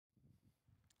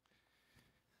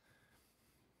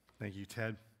Thank you,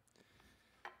 Ted.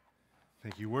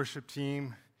 Thank you, worship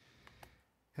team.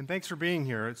 And thanks for being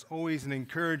here. It's always an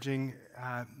encouraging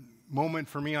moment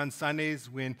for me on Sundays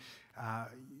when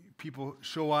people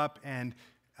show up and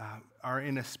are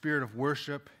in a spirit of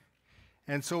worship.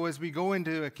 And so as we go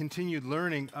into a continued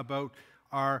learning about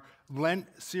our Lent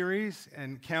series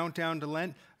and countdown to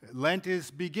Lent, Lent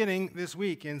is beginning this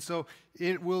week. And so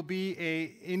it will be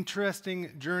an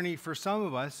interesting journey for some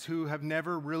of us who have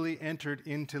never really entered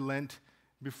into Lent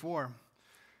before.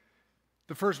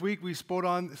 The first week we spoke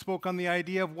on the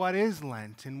idea of what is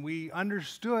Lent, and we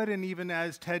understood, and even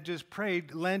as Ted just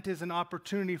prayed, Lent is an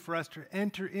opportunity for us to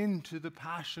enter into the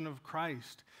passion of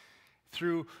Christ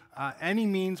through any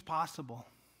means possible.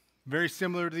 Very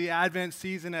similar to the Advent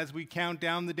season as we count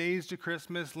down the days to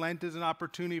Christmas, Lent is an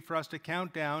opportunity for us to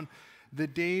count down the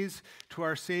days to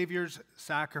our Savior's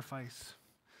sacrifice.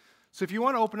 So if you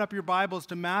want to open up your Bibles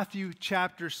to Matthew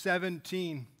chapter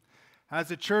 17, as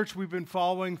a church, we've been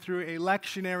following through a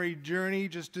lectionary journey,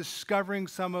 just discovering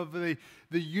some of the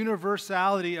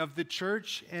universality of the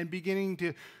church and beginning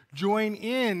to join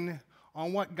in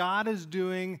on what God is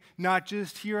doing, not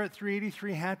just here at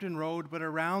 383 Hampton Road, but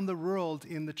around the world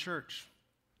in the church.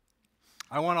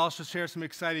 I want to also share some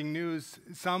exciting news.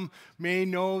 Some may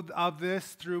know of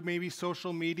this through maybe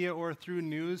social media or through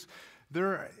news.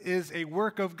 There is a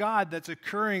work of God that's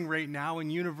occurring right now in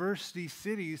university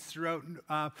cities throughout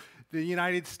the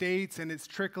United States, and it's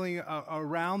trickling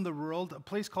around the world. A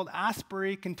place called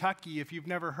Asbury, Kentucky. If you've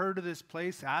never heard of this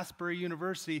place, Asbury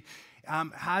University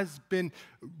has been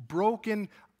broken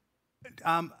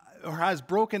or has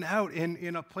broken out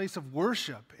in a place of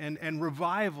worship and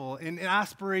revival. In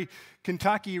Asbury,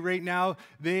 Kentucky, right now,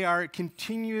 they are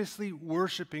continuously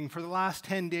worshiping for the last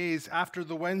 10 days. After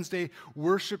the Wednesday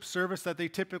worship service that they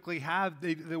typically have,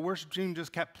 the worship team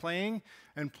just kept playing,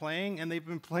 and they've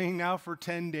been playing now for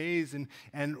 10 days,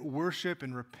 and worship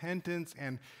and repentance,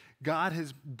 and God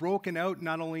has broken out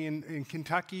not only in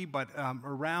Kentucky, but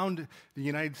around the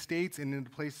United States and in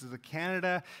places of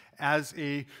Canada. As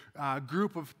a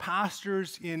group of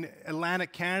pastors in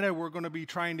Atlantic Canada, we're going to be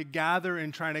trying to gather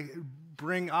and trying to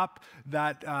bring up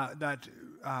that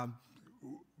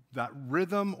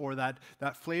rhythm or that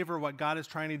flavor, what God is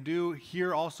trying to do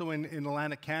here also in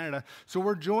Atlantic Canada. So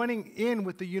we're joining in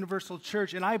with the Universal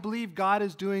Church, and I believe God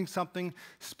is doing something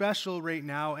special right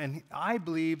now, and I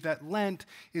believe that Lent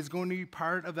is going to be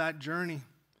part of that journey.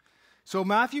 So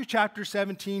Matthew chapter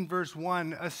 17, verse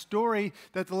 1, a story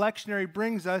that the lectionary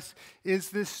brings us is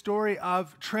this story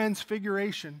of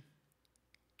transfiguration.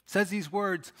 It says these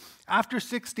words, "After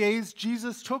 6 days,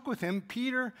 Jesus took with him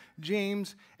Peter,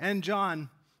 James, and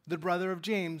John, the brother of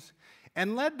James,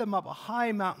 and led them up a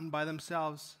high mountain by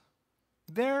themselves.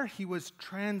 There he was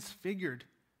transfigured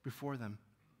before them.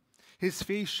 His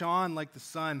face shone like the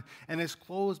sun, and his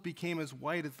clothes became as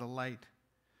white as the light.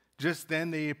 Just then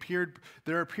there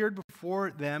appeared before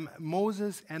them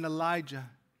Moses and Elijah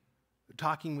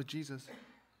talking with Jesus.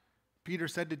 Peter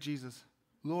said to Jesus,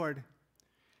 'Lord,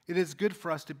 it is good for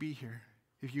us to be here.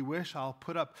 If you wish, I'll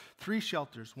put up 3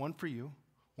 shelters, one for you,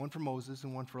 one for Moses,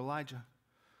 and one for Elijah.'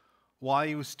 While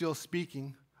he was still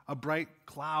speaking, a bright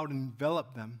cloud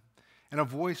enveloped them, and a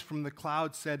voice from the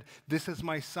cloud said, 'This is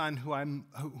my son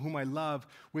whom I love.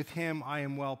 With him I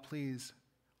am well pleased.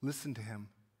 Listen to him.'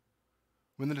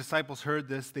 When the disciples heard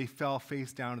this, they fell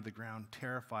face down to the ground,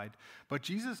 terrified. But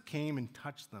Jesus came and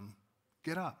touched them.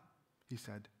 'Get up,' he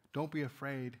said. 'Don't be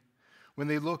afraid.' When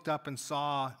they looked up and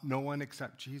saw no one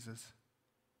except Jesus,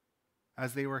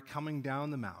 as they were coming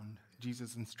down the mountain,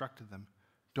 Jesus instructed them,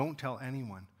 'Don't tell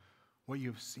anyone what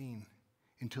you have seen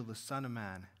until the Son of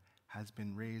Man has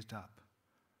been raised up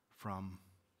from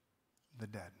the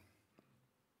dead.'"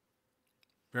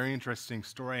 Very interesting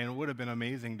story, and it would have been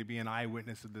amazing to be an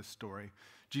eyewitness of this story.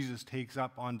 Jesus takes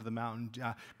up onto the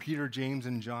mountain Peter, James,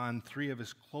 and John, 3 of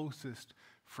his closest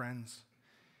friends.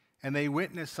 And they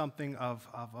witness something of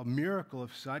a miracle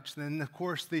of such. Then, of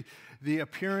course, the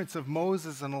appearance of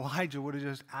Moses and Elijah would have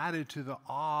just added to the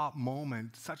awe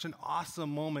moment. Such an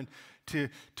awesome moment to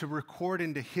record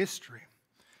into history.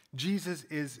 Jesus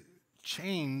is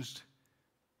changed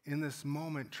in this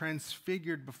moment,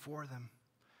 transfigured before them.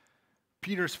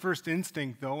 Peter's first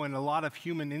instinct, though, and a lot of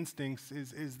human instincts,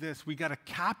 is this: we got to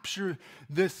capture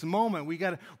this moment. We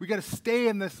got to stay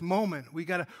in this moment. We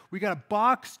got to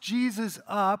box Jesus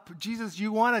up. Jesus,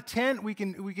 you want a tent? We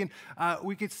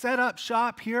could set up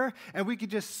shop here, and we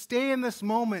could just stay in this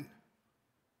moment.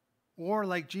 Or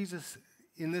like Jesus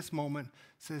in this moment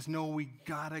says, no, we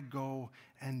got to go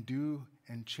and do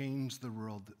and change the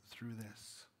world through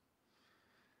this.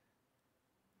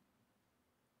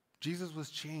 Jesus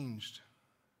was changed.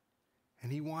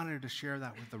 And he wanted to share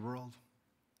that with the world.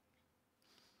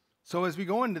 So as we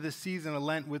go into this season of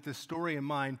Lent with this story in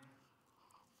mind,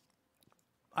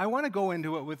 I want to go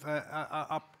into it with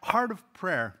a heart of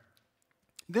prayer.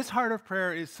 This heart of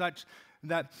prayer is such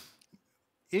that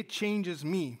it changes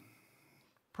me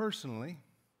personally.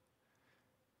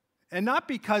 And not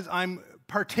because I'm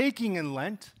partaking in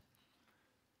Lent,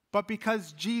 but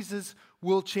because Jesus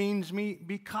will change me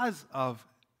because of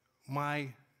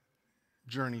my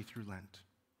journey through Lent.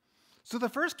 So the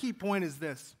first key point is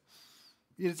this.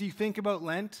 As you think about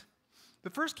Lent, the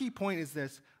first key point is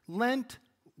this. Lent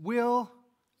will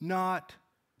not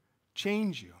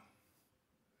change you.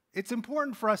 It's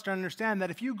important for us to understand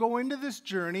that if you go into this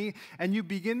journey and you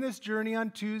begin this journey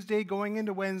on Tuesday going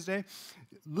into Wednesday,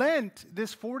 Lent,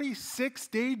 this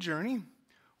 46-day journey,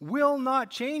 will not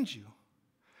change you.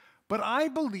 But I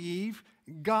believe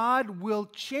God will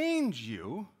change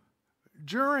you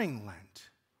during Lent.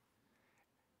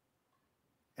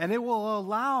 And it will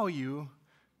allow you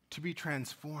to be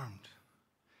transformed.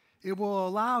 It will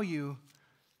allow you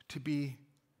to be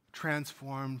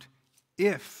transformed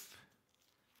if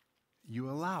you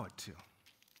allow it to.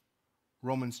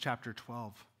 Romans chapter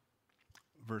 12,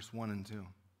 verse 1 and 2.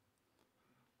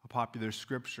 A popular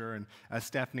scripture, and as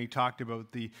Stephanie talked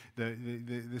about the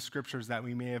scriptures that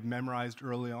we may have memorized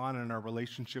early on in our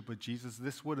relationship with Jesus,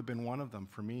 this would have been one of them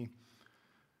for me.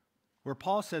 Where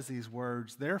Paul says these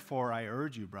words, "Therefore I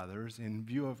urge you, brothers, in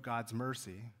view of God's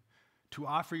mercy, to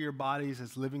offer your bodies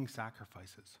as living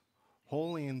sacrifices,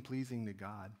 holy and pleasing to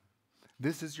God.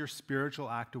 This is your spiritual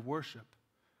act of worship.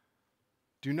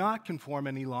 Do not conform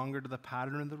any longer to the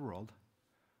pattern of the world,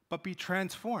 but be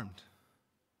transformed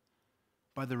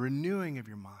by the renewing of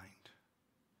your mind.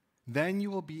 Then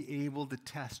you will be able to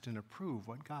test and approve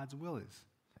what God's will is,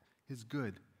 his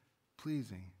good,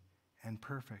 pleasing, and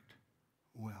perfect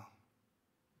will."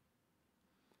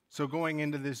 So going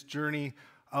into this journey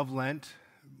of Lent,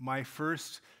 my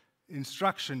first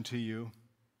instruction to you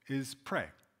is pray.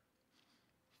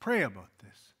 Pray about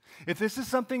this. If this is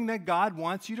something that God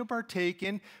wants you to partake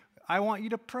in, I want you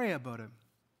to pray about it.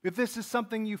 If this is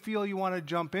something you feel you want to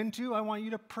jump into, I want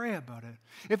you to pray about it.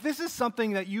 If this is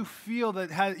something that you feel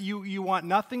that you want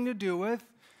nothing to do with,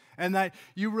 and that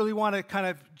you really want to kind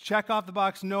of check off the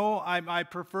box, no, I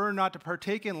prefer not to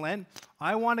partake in Lent,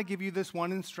 I want to give you this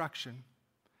one instruction.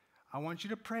 I want you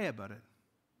to pray about it.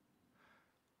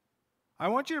 I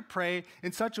want you to pray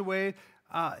in such a way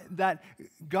that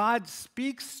God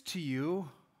speaks to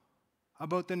you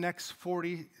about the next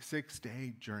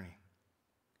 46-day journey.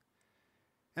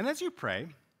 And as you pray,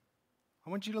 I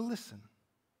want you to listen.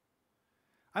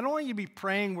 I don't want you to be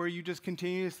praying where you just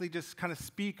continuously just kind of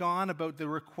speak on about the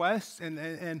requests and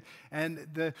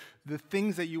the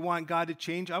things that you want God to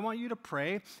change. I want you to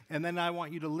pray, and then I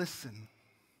want you to listen.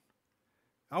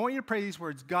 I want you to pray these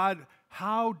words: God,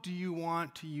 how do you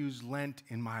want to use Lent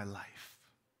in my life?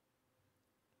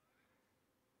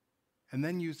 And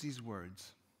then use these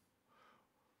words.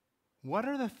 What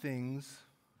are the things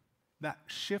that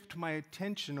shift my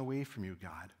attention away from you,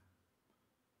 God?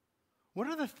 What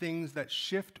are the things that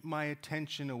shift my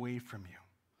attention away from you?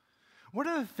 What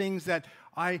are the things that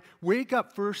I wake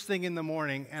up first thing in the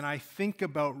morning and I think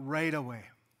about right away?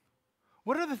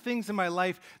 What are the things in my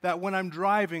life that when I'm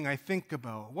driving I think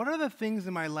about? What are the things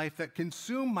in my life that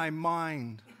consume my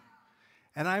mind?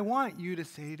 And I want you to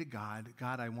say to God,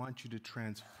 God, I want you to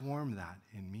transform that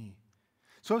in me.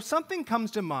 So if something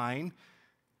comes to mind,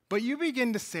 but you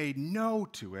begin to say no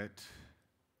to it,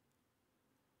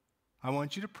 I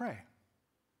want you to pray.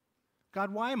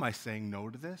 God, why am I saying no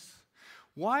to this?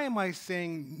 Why am I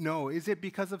saying no? Is it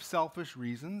because of selfish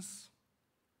reasons?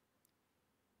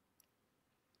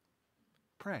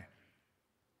 Pray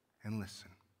and listen.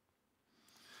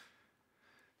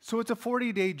 So it's a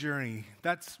 40-day journey.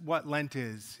 That's what Lent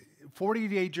is.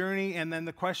 40-day journey, and then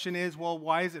the question is, well,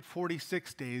 why is it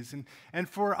 46 days? And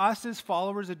for us as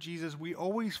followers of Jesus, we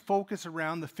always focus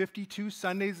around the 52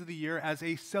 Sundays of the year as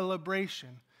a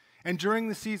celebration. And during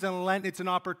the season of Lent, it's an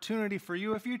opportunity for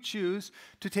you, if you choose,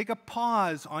 to take a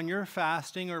pause on your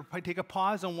fasting or take a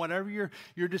pause on whatever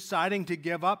you're deciding to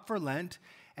give up for Lent,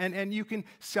 and you can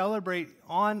celebrate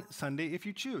on Sunday if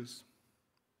you choose.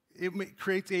 It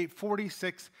creates a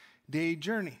 46-day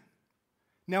journey.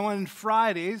 Now on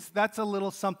Fridays, that's a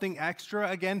little something extra.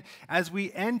 Again, as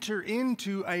we enter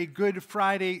into a Good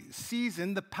Friday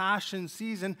season, the Passion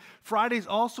season, Friday's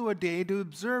also a day to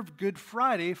observe Good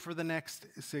Friday for the next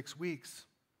 6 weeks.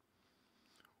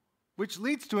 Which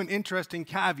leads to an interesting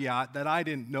caveat that I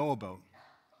didn't know about.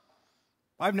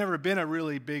 I've never been a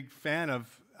really big fan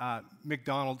of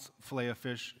McDonald's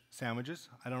Filet-O-Fish sandwiches.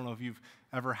 I don't know if you've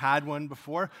ever had one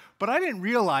before, but I didn't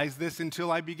realize this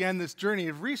until I began this journey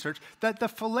of research, that the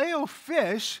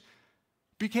Filet-O-Fish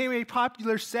became a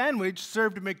popular sandwich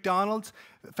served at McDonald's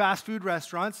fast food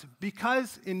restaurants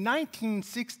because in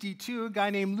 1962, a guy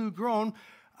named Lou Groen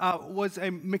was a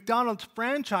McDonald's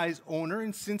franchise owner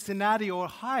in Cincinnati,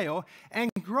 Ohio, and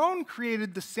Groen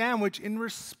created the sandwich in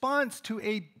response to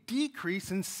a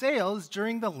decrease in sales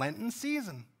during the Lenten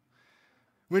season,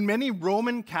 when many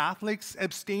Roman Catholics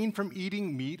abstained from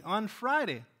eating meat on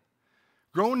Friday.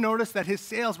 Groen noticed that his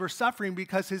sales were suffering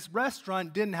because his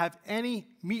restaurant didn't have any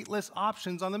meatless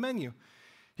options on the menu.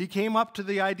 He came up with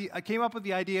the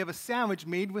idea of a sandwich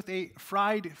made with a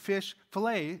fried fish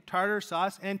fillet, tartar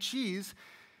sauce, and cheese,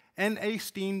 and a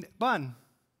steamed bun.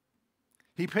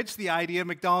 He pitched the idea at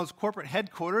McDonald's corporate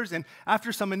headquarters, and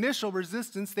after some initial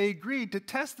resistance, they agreed to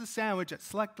test the sandwich at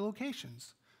select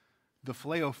locations. The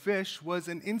Filet-O-Fish was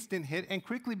an instant hit and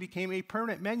quickly became a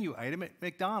permanent menu item at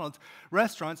McDonald's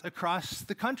restaurants across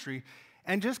the country.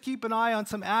 And just keep an eye on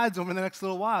some ads over the next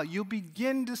little while. You'll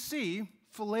begin to see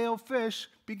Filet-O-Fish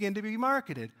begin to be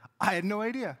marketed. I had no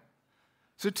idea.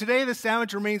 So today, the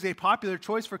sandwich remains a popular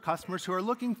choice for customers who are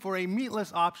looking for a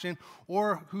meatless option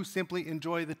or who simply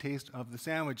enjoy the taste of the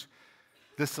sandwich.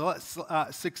 The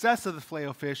success of the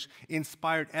Filet-O-Fish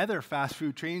inspired other fast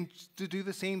food chains to do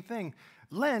the same thing.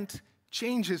 Lent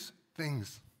changes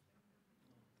things.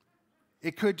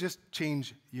 It could just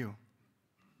change you.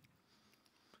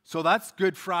 So that's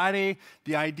Good Friday,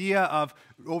 the idea of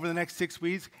over the next 6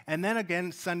 weeks, and then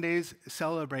again, Sundays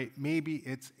celebrate. Maybe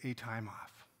it's a time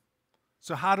off.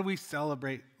 So how do we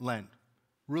celebrate Lent?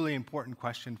 Really important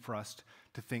question for us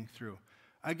to think through.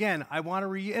 Again, I want to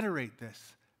reiterate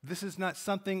this. This is not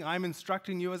something I'm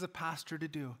instructing you as a pastor to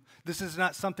do. This is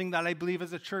not something that I believe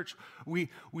as a church we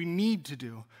need to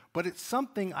do. But it's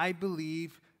something I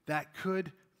believe that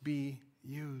could be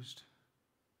used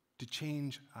to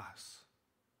change us.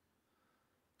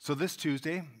 So this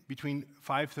Tuesday, between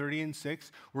 5:30 and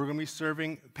 6, we're going to be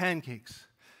serving pancakes.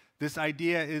 This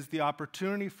idea is the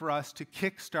opportunity for us to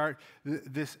kickstart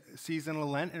this season of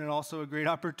Lent, and also a great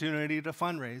opportunity to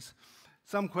fundraise.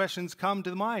 Some questions come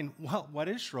to mind. Well, what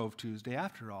is Shrove Tuesday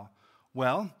after all?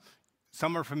 Well,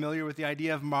 some are familiar with the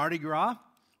idea of Mardi Gras,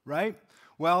 right?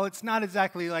 Well, it's not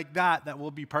exactly like that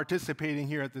we'll be participating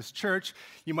here at this church.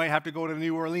 You might have to go to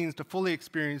New Orleans to fully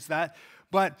experience that.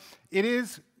 But it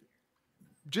is,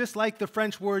 just like the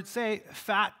French words say,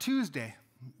 Fat Tuesday,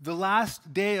 the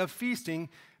last day of feasting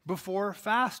before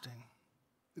fasting.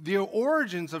 The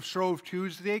origins of Shrove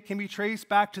Tuesday can be traced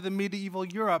back to the medieval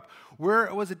Europe, where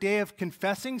it was a day of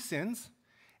confessing sins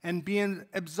and being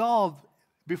absolved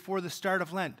before the start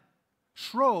of Lent.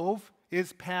 Shrove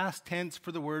is past tense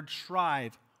for the word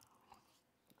shrive,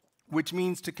 which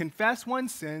means to confess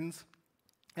one's sins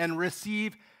and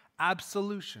receive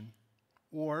absolution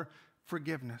or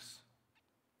forgiveness.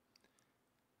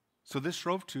 So this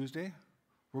Shrove Tuesday,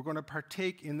 we're going to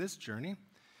partake in this journey.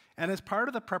 And as part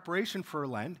of the preparation for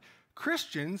Lent,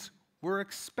 Christians were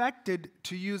expected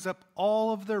to use up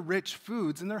all of their rich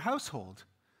foods in their household,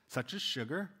 such as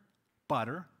sugar,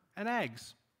 butter, and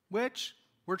eggs, which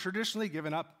were traditionally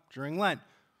given up during Lent.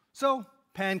 So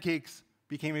pancakes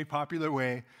became a popular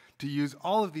way to use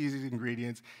all of these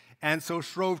ingredients, and so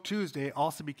Shrove Tuesday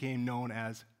also became known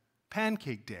as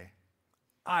Pancake Day.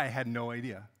 I had no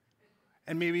idea.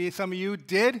 And maybe some of you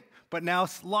did, but now a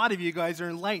lot of you guys are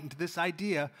enlightened to this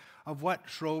idea of what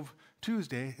Shrove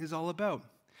Tuesday is all about.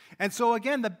 And so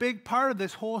again, the big part of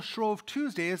this whole Shrove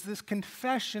Tuesday is this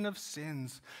confession of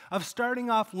sins, of starting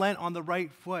off Lent on the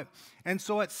right foot. And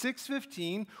so at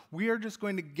 6:15, we are just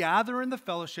going to gather in the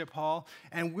fellowship hall,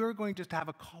 and we're going to have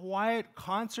a quiet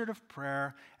concert of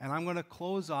prayer, and I'm going to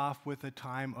close off with a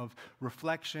time of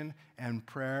reflection and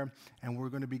prayer, and we're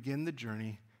going to begin the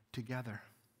journey together.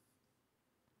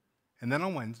 And then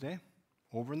on Wednesday,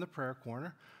 over in the prayer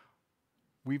corner,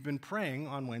 we've been praying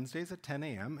on Wednesdays at 10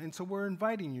 a.m., and so we're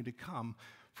inviting you to come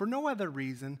for no other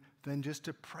reason than just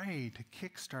to pray, to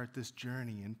kickstart this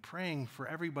journey, and praying for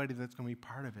everybody that's going to be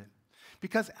part of it.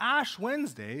 Because Ash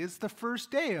Wednesday is the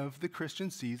first day of the Christian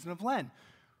season of Lent,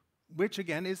 which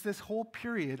again is this whole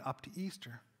period up to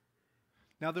Easter.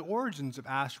 Now, the origins of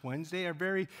Ash Wednesday are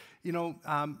very,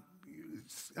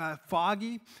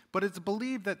 foggy, but it's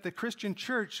believed that the Christian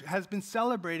church has been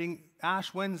celebrating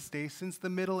Ash Wednesday since the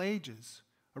Middle Ages,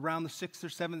 around the 6th or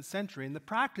 7th century. And the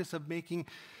practice of making,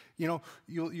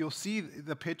 you'll see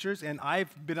the pictures, and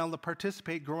I've been able to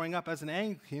participate growing up as an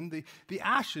Anglican, the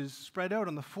ashes spread out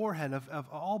on the forehead of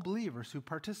all believers who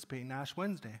participate in Ash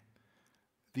Wednesday.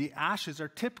 The ashes are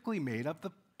typically made of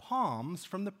the palms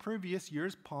from the previous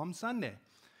year's Palm Sunday,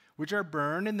 which are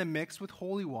burned in the mix with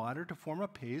holy water to form a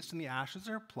paste, and the ashes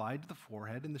are applied to the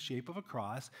forehead in the shape of a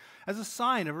cross as a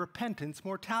sign of repentance,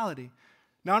 mortality.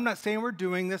 Now, I'm not saying we're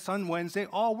doing this on Wednesday.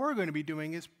 All we're going to be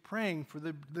doing is praying for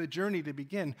the journey to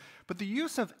begin. But the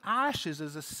use of ashes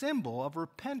as a symbol of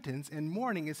repentance and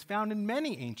mourning is found in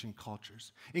many ancient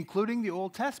cultures, including the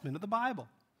Old Testament of the Bible.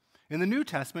 In the New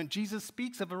Testament, Jesus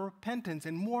speaks of a repentance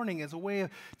and mourning as a way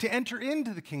to enter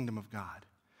into the kingdom of God.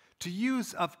 The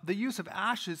use of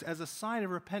ashes as a sign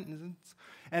of repentance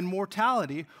and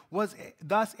mortality was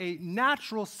thus a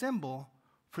natural symbol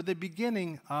for the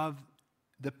beginning of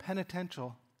the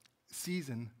penitential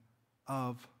season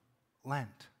of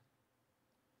Lent.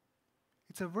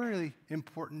 It's a really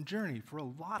important journey for a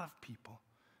lot of people.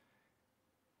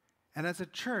 And as a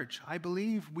church, I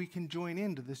believe we can join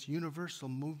into this universal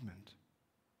movement.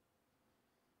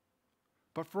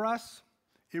 But for us,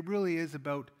 it really is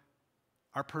about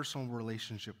our personal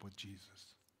relationship with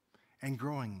Jesus and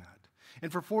growing that. And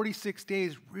for 46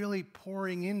 days, really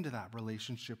pouring into that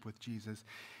relationship with Jesus.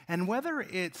 And whether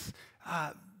it's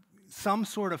some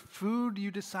sort of food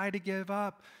you decide to give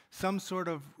up, some sort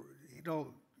of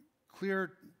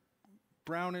clear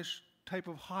brownish type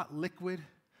of hot liquid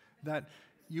that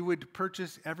you would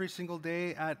purchase every single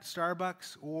day at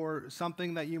Starbucks, or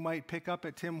something that you might pick up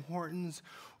at Tim Hortons,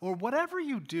 or whatever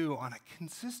you do on a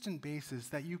consistent basis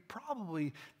that you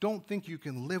probably don't think you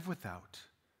can live without.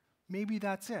 Maybe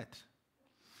that's it.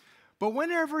 But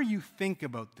whenever you think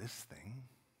about this thing,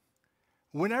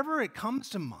 whenever it comes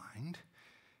to mind,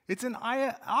 it's an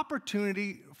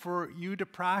opportunity for you to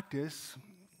practice.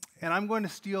 And I'm going to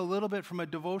steal a little bit from a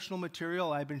devotional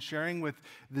material I've been sharing with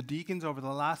the deacons over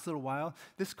the last little while,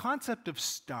 this concept of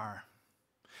star.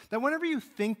 That whenever you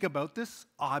think about this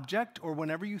object, or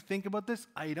whenever you think about this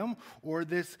item, or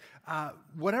this,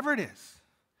 whatever it is,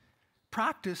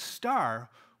 practice star,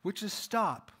 which is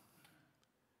stop.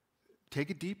 Take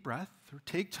a deep breath, or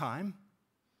take time,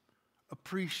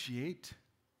 appreciate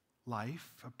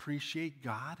life, appreciate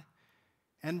God,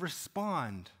 and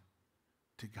respond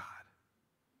to God.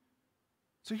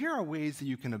 So here are ways that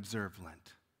you can observe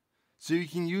Lent, so you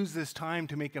can use this time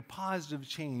to make a positive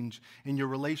change in your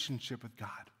relationship with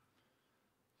God.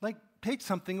 Like, take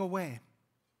something away.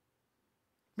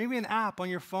 Maybe an app on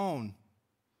your phone.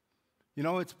 You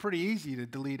know, it's pretty easy to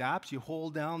delete apps. You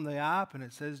hold down the app and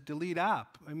it says delete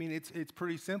app. I mean, it's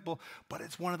pretty simple, but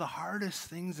it's one of the hardest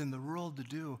things in the world to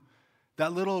do.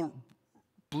 That little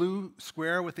blue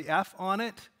square with the F on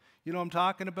it, you know what I'm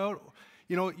talking about?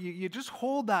 You know, you just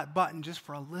hold that button just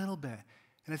for a little bit,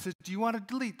 and it says, do you want to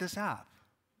delete this app?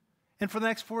 And for the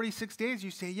next 46 days,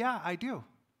 you say, yeah, I do.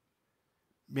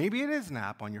 Maybe it is an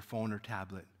app on your phone or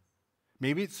tablet.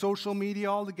 Maybe it's social media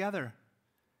altogether.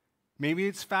 Maybe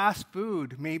it's fast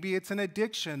food. Maybe it's an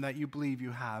addiction that you believe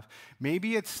you have.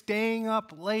 Maybe it's staying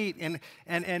up late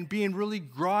and being really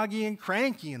groggy and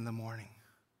cranky in the morning.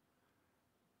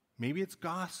 Maybe it's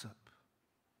gossip.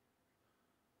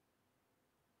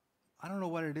 I don't know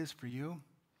what it is for you,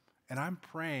 and I'm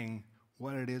praying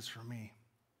what it is for me.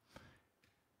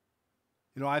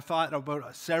 You know, I thought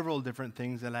about several different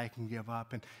things that I can give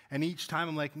up, and each time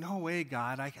I'm like, no way,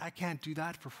 God, I can't do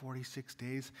that for 46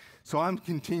 days. So I'm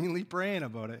continually praying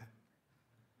about it.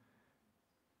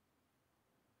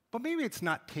 But maybe it's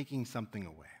not taking something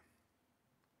away.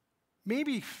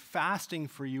 Maybe fasting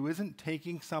for you isn't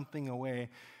taking something away.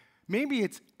 Maybe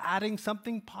it's adding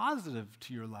something positive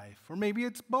to your life, or maybe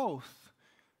it's both.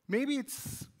 Maybe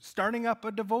it's starting up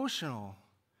a devotional.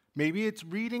 Maybe it's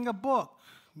reading a book.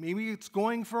 Maybe it's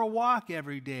going for a walk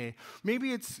every day.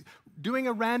 Maybe it's doing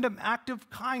a random act of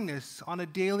kindness on a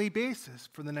daily basis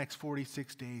for the next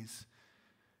 46 days.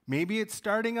 Maybe it's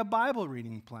starting a Bible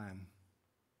reading plan.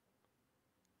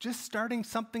 Just starting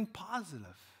something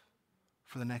positive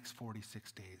for the next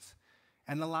 46 days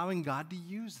and allowing God to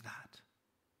use that.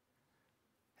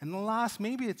 And the last,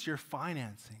 maybe it's your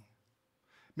financing.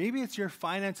 Maybe it's your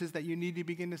finances that you need to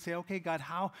begin to say, okay, God,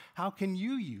 how can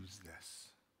you use this?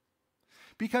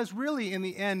 Because really, in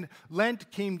the end,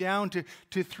 Lent came down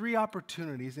to three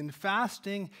opportunities, and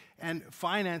fasting and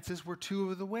finances were two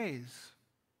of the ways.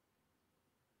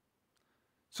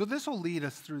 So this will lead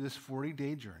us through this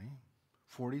 40-day journey,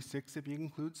 46 if you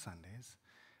include Sundays,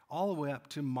 all the way up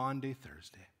to Maundy,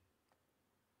 Thursday.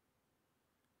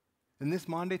 And this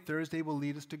Maundy, Thursday will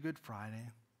lead us to Good Friday.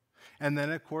 And then,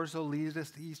 of course, it'll lead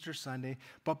us to Easter Sunday.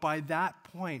 But by that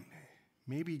point,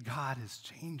 maybe God has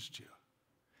changed you.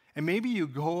 And maybe you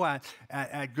go at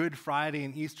Good Friday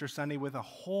and Easter Sunday with a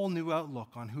whole new outlook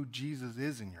on who Jesus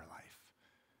is in your life.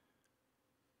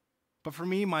 But for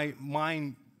me, my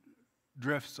mind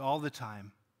drifts all the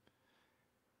time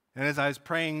And as I was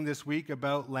praying this week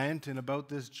about Lent and about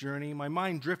this journey, my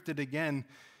mind drifted again.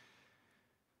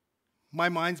 My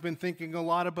mind's been thinking a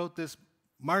lot about this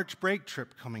March break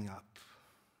trip coming up.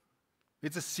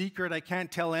 It's a secret. I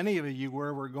can't tell any of you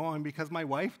where we're going because my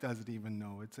wife doesn't even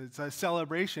know. It's a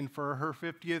celebration for her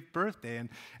 50th birthday.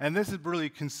 And this has really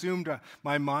consumed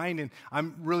my mind. And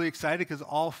I'm really excited because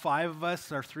all 5 of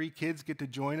us, our 3 kids, get to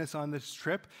join us on this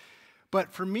trip.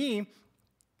 But for me,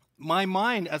 my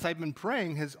mind, as I've been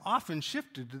praying, has often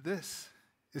shifted to this.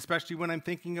 Especially when I'm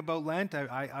thinking about Lent,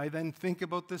 I then think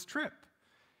about this trip.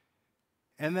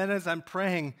 And then as I'm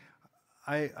praying,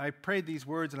 I prayed these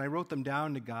words and I wrote them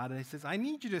down to God, and I says, I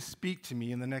need you to speak to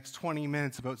me in the next 20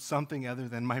 minutes about something other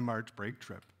than my March break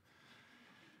trip.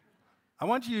 I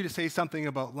want you to say something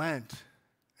about Lent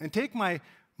and take my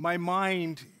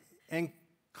mind and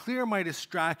clear my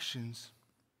distractions.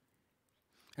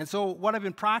 And so what I've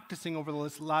been practicing over the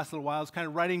last little while is kind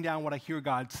of writing down what I hear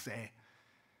God say.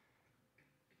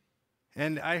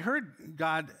 And I heard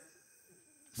God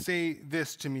say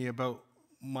this to me about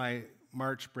my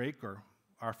March break, or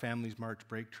our family's March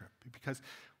break trip. Because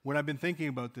when I've been thinking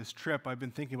about this trip, I've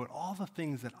been thinking about all the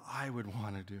things that I would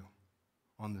want to do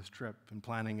on this trip and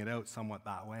planning it out somewhat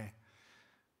that way.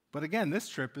 But again, this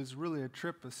trip is really a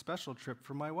special trip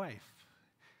for my wife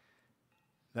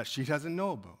that she doesn't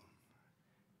know about.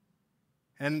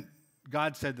 And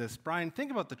God said this, Brian,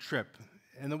 think about the trip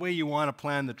and the way you want to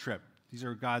plan the trip. These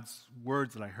are God's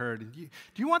words that I heard. And do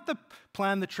you want to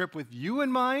plan the trip with you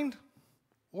in mind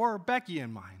or Becky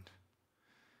in mind?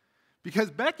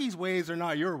 Because Becky's ways are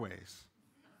not your ways.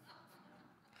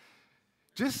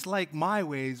 Just like my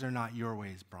ways are not your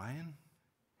ways, Brian.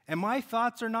 And my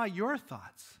thoughts are not your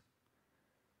thoughts.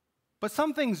 But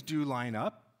some things do line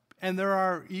up, and there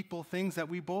are equal things that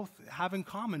we both have in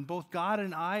common, both God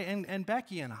and I and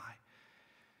Becky and I.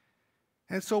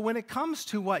 And so when it comes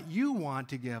to what you want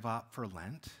to give up for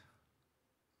Lent,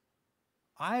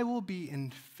 I will be in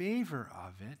favor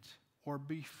of it or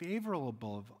be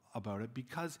favorable about it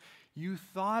because you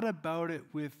thought about it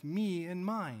with me in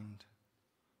mind.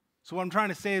 So what I'm trying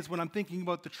to say is when I'm thinking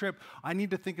about the trip, I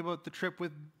need to think about the trip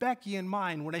with Becky in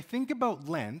mind. When I think about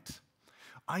Lent,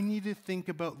 I need to think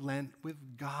about Lent with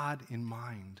God in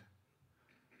mind.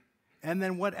 And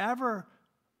then whatever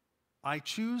I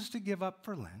choose to give up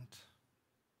for Lent,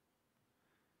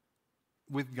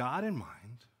 with God in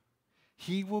mind,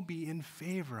 He will be in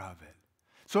favor of it.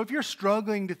 So if you're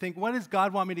struggling to think, what does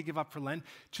God want me to give up for Lent?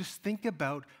 Just think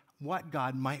about what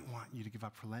God might want you to give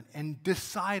up for Lent and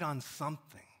decide on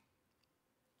something.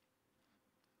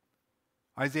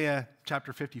 Isaiah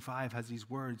chapter 55 has these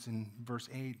words in verse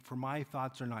 8, "For my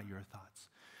thoughts are not your thoughts,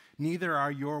 neither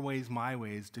are your ways my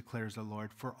ways, declares the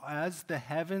Lord. For as the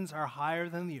heavens are higher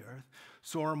than the earth,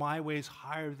 so are my ways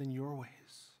higher than your ways."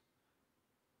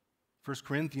 1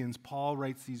 Corinthians, Paul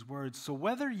writes these words, "So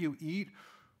whether you eat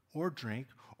or drink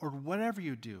or whatever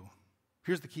you do,"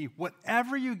 here's the key,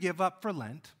 "whatever you give up for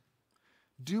Lent,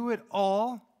 do it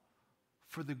all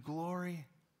for the glory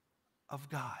of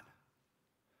God."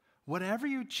 Whatever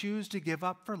you choose to give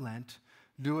up for Lent,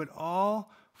 do it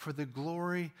all for the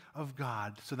glory of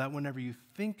God, so that whenever you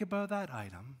think about that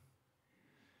item,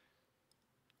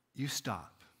 you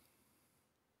stop.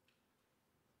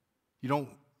 You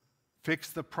don't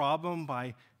fix the problem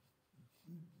by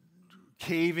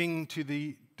caving to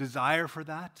the desire for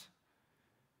that.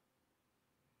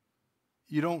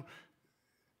 You don't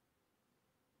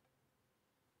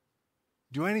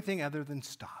do anything other than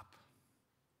stop.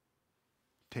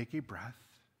 Take a breath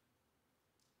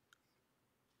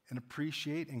and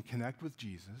appreciate and connect with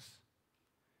Jesus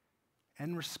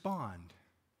and respond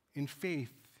in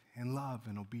faith and love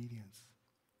and obedience.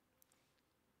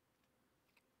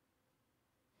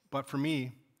 But for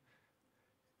me,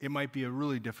 it might be a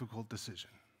really difficult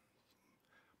decision.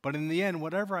 But in the end,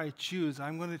 whatever I choose,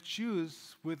 I'm going to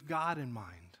choose with God in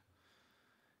mind.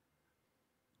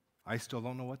 I still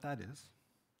don't know what that is.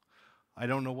 I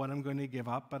don't know what I'm going to give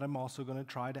up, but I'm also going to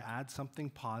try to add something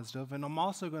positive. And I'm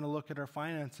also going to look at our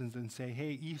finances and say,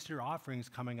 hey, Easter offering's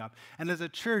coming up. And as a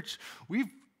church,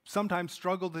 we've sometimes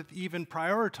struggled with even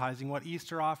prioritizing what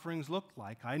Easter offerings look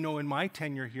like. I know in my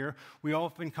tenure here, we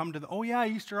often come to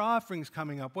Easter offering's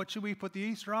coming up. What should we put the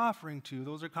Easter offering to?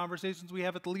 Those are conversations we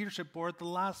have at the leadership board at the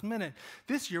last minute.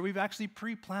 This year, we've actually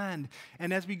pre-planned.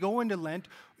 And as we go into Lent,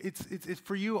 it's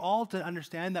for you all to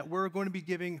understand that we're going to be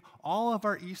giving all of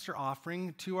our Easter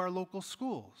offering to our local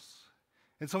schools.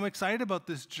 And so I'm excited about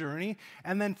this journey.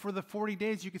 And then for the 40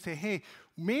 days, you could say, hey,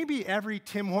 maybe every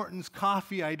Tim Hortons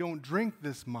coffee I don't drink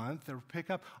this month or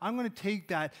pick up, I'm going to take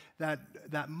that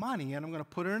money and I'm going to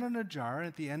put it in a jar. And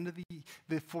at the end of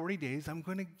the 40 days, I'm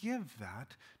going to give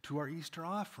that to our Easter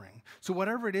offering. So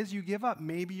whatever it is you give up,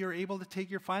 maybe you're able to take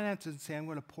your finances and say, I'm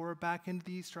going to pour it back into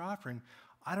the Easter offering.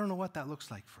 I don't know what that looks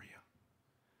like for you.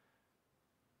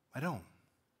 I don't.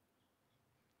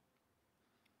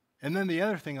 And then the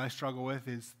other thing I struggle with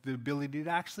is the ability to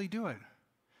actually do it.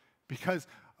 Because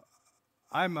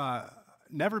I'm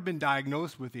never been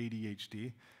diagnosed with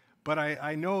ADHD, but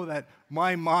I know that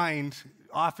my mind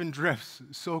often drifts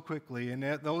so quickly. And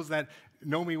those that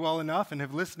know me well enough and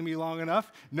have listened to me long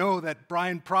enough know that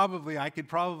Brian I could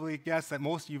probably guess that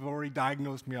most of you have already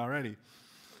diagnosed me already.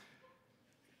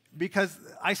 Because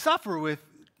I suffer with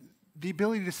the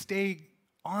ability to stay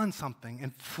on something,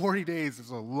 and 40 days is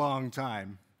a long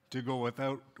time to go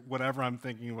without whatever I'm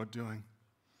thinking about doing.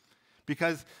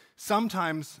 Because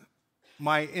sometimes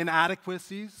my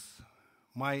inadequacies,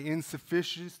 my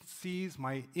insufficiencies,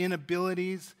 my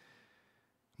inabilities,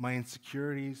 my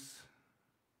insecurities,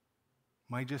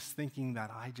 my just thinking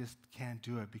that I just can't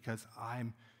do it because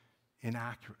I'm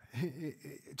inaccurate.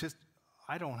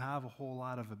 I don't have a whole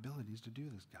lot of abilities to do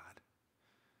this, God.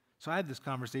 So I had this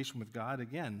conversation with God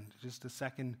again, just a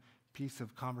second piece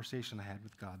of conversation I had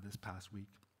with God this past week.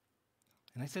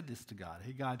 And I said this to God,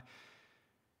 hey God,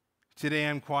 today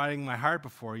I'm quieting my heart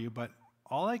before you, but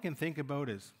all I can think about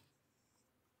is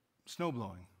snow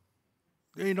blowing.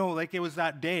 You know, like it was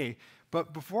that day.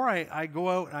 But before I go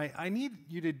out, I need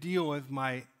you to deal with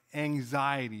my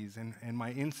anxieties and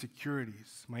my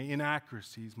insecurities, my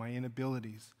inaccuracies, my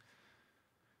inabilities.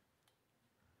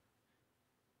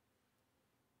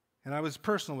 And I was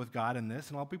personal with God in this,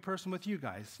 and I'll be personal with you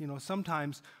guys. You know,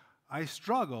 sometimes I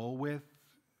struggle with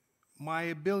my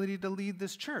ability to lead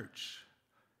this church.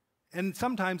 And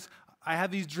sometimes I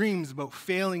have these dreams about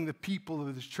failing the people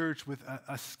of this church with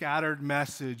a scattered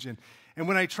message. And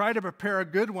when I try to prepare a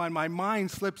good one, my mind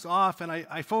slips off and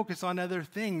I focus on other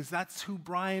things. That's who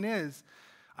Brian is.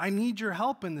 I need your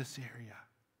help in this area.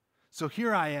 So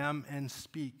here I am and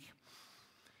speak.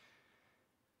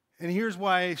 And here's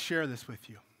why I share this with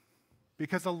you.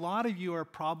 Because a lot of you are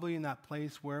probably in that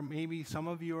place where maybe some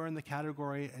of you are in the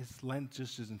category as Lent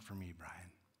just isn't for me, Brian.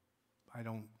 I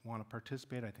don't want to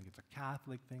participate. I think it's a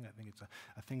Catholic thing. I think it's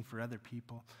a thing for other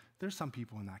people. There's some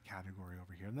people in that category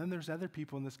over here. And then there's other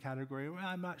people in this category. Well,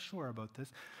 I'm not sure about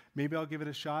this. Maybe I'll give it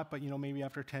a shot, but maybe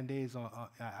after 10 days,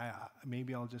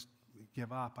 maybe I'll just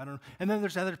give up. I don't know. And then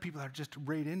there's other people that are just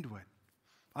right into it.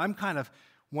 I'm kind of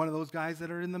one of those guys that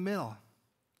are in the middle.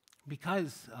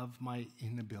 Because of my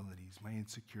inabilities, my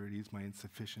insecurities, my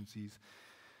insufficiencies.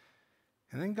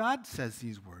 And then God says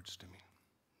these words to me.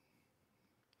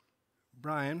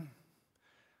 Brian,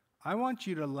 I want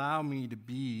you to allow me to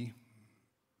be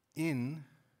in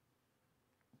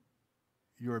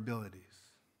your abilities.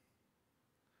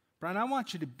 Brian, I want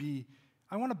to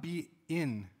be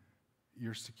in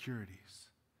your securities.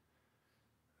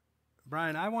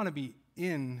 Brian, I want to be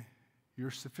in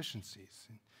your sufficiencies.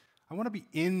 I want to be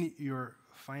in your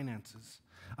finances.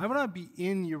 I want to be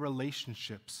in your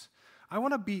relationships. I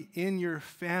want to be in your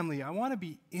family. I want to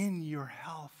be in your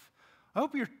health. I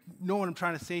hope you know what I'm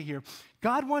trying to say here.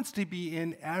 God wants to be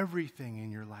in everything in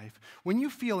your life. When you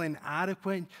feel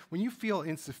inadequate, when you feel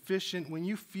insufficient, when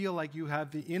you feel like you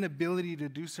have the inability to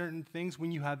do certain things,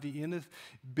 when you have the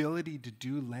inability to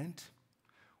do Lent,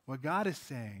 what God is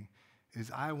saying is,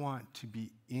 I want to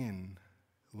be in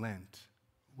Lent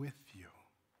with you.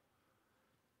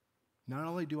 Not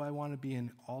only do I want to be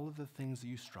in all of the things that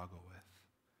you struggle with,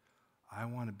 I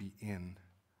want to be in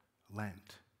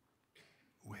Lent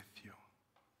with you.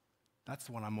 That's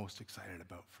the one I'm most excited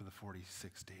about for the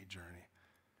 46-day journey.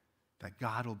 That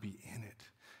God will be in it.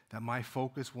 That my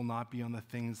focus will not be on the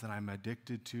things that I'm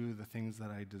addicted to, the things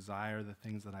that I desire, the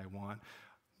things that I want.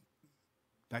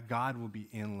 That God will be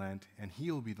in Lent, and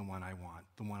He'll be the one I want,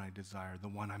 the one I desire, the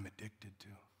one I'm addicted to.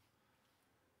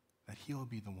 That He'll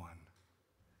be the one,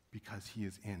 because He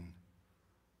is in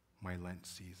my Lent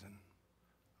season.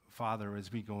 Father,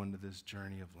 as we go into this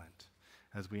journey of Lent,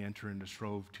 as we enter into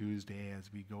Shrove Tuesday,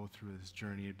 as we go through this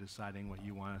journey of deciding what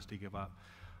you want us to give up,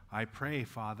 I pray,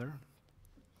 Father,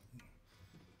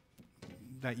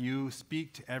 that you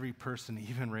speak to every person,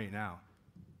 even right now,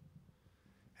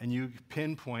 and you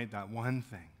pinpoint that one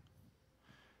thing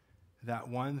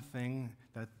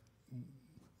that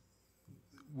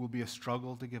will be a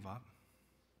struggle to give up,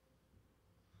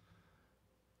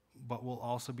 but will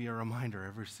also be a reminder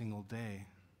every single day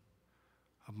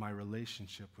of my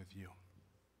relationship with you.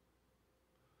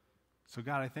 So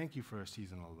God, I thank you for a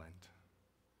season of Lent.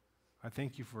 I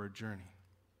thank you for a journey.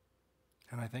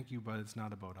 And I thank you, but it's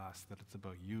not about us, that it's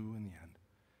about you in the end,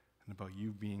 and about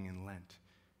you being in Lent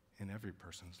in every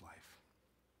person's life.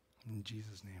 In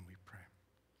Jesus' name we pray.